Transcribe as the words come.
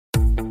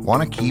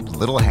Want to keep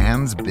little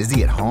hands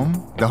busy at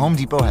home? The Home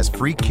Depot has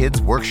free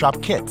kids workshop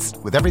kits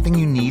with everything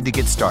you need to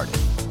get started.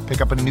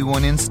 Pick up a new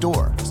one in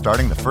store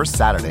starting the first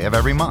Saturday of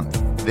every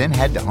month. Then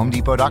head to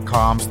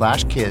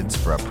homedepot.com/kids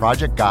for a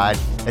project guide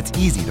that's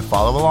easy to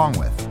follow along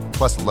with,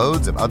 plus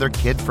loads of other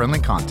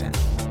kid-friendly content.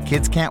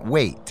 Kids can't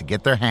wait to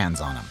get their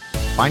hands on them.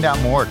 Find out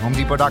more at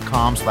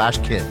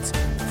homedepot.com/kids.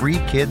 Free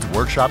kids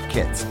workshop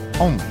kits,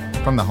 only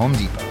from the Home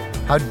Depot.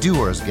 How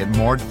doers get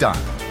more done.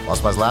 While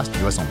supplies last,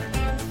 U.S. only.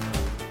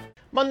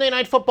 Monday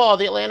Night Football,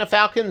 the Atlanta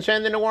Falcons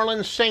and the New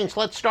Orleans Saints.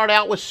 Let's start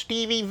out with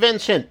Stevie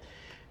Vincent.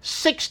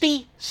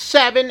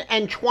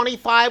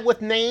 67-25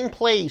 with name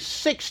plays,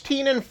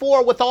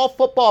 16-4 with all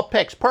football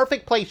picks.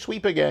 Perfect play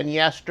sweep again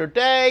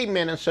yesterday.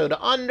 Minnesota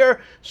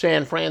under,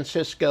 San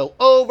Francisco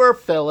over,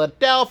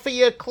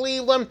 Philadelphia,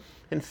 Cleveland.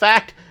 In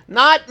fact,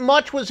 not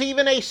much was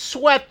even a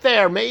sweat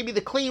there. Maybe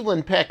the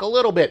Cleveland pick a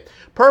little bit.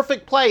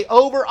 Perfect play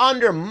over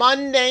under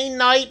Monday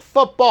Night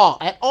Football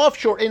at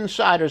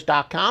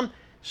offshoreinsiders.com.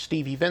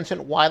 Stevie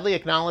Vincent, widely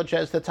acknowledged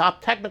as the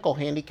top technical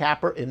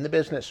handicapper in the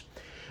business.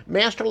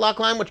 Master Luck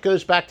Line, which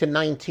goes back to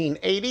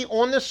 1980,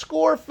 on the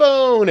score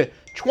phone.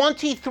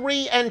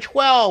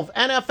 23-12,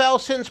 NFL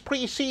since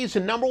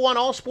preseason. Number one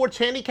all sports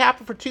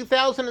handicapper for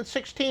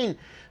 2016.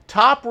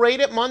 Top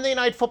rated Monday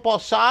Night Football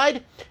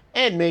side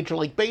and Major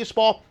League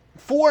Baseball.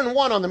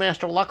 4-1 on the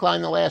Master Luck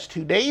Line the last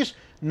 2 days.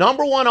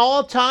 Number one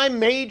all-time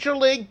Major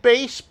League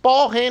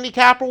Baseball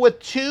handicapper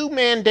with 2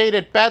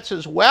 mandated bets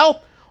as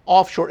well.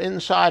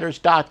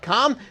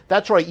 Offshoreinsiders.com.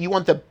 That's right, you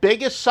want the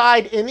biggest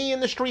side in the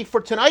industry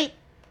for tonight?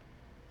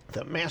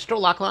 The Master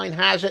Luck Line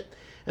has it,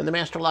 and the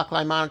Master Luck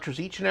Line monitors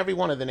each and every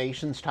one of the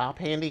nation's top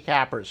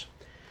handicappers.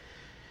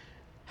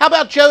 How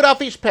about Joe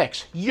Duffy's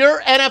picks?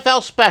 Your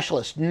NFL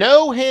specialist.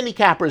 No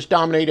handicappers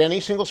dominate any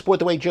single sport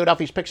the way Joe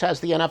Duffy's picks has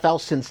the NFL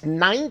since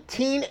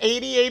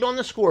 1988 on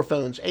the score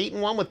phones.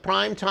 8-1 with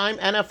primetime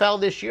NFL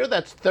this year.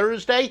 That's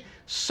Thursday,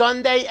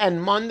 Sunday,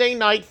 and Monday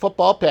Night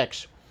Football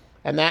picks.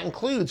 And that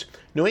includes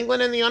New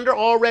England and the under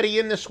already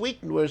in this week.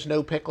 There was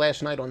no pick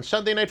last night on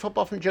Sunday Night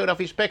Football from Joe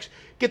Duffy's picks.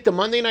 Get the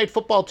Monday Night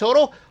Football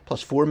total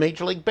plus 4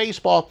 Major League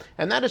Baseball.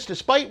 And that is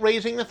despite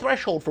raising the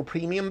threshold for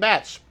premium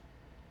bets.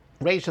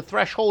 Raise the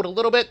threshold a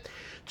little bit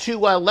to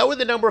lower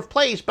the number of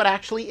plays, but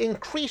actually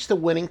increase the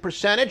winning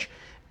percentage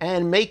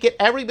and make it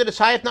every bit as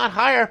high, if not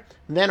higher,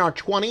 than our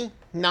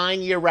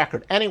 29-year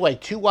record. Anyway,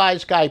 2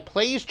 Wise Guy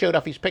plays Joe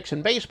Duffy's picks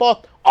in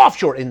baseball.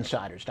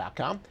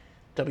 Offshoreinsiders.com.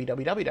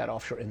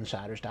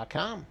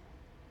 www.offshoreinsiders.com.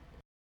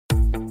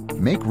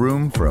 Make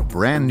room for a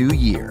brand new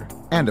year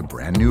and a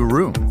brand new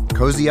room.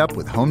 Cozy up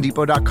with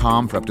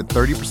HomeDepot.com for up to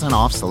 30%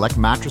 off select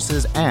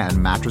mattresses and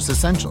mattress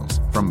essentials.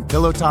 From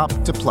pillow top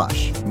to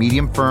plush,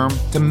 medium firm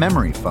to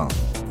memory foam.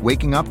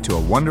 Waking up to a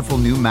wonderful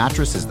new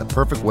mattress is the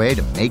perfect way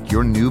to make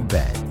your new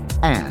bed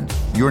and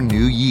your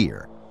new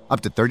year. Up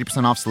to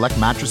 30% off select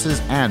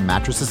mattresses and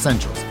mattress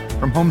essentials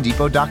from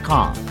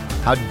HomeDepot.com.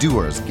 How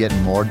doers get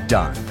more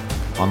done.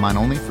 Online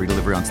only, free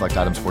delivery on select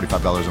items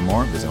 $45 or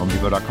more. Visit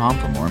HomeDepot.com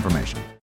for more information.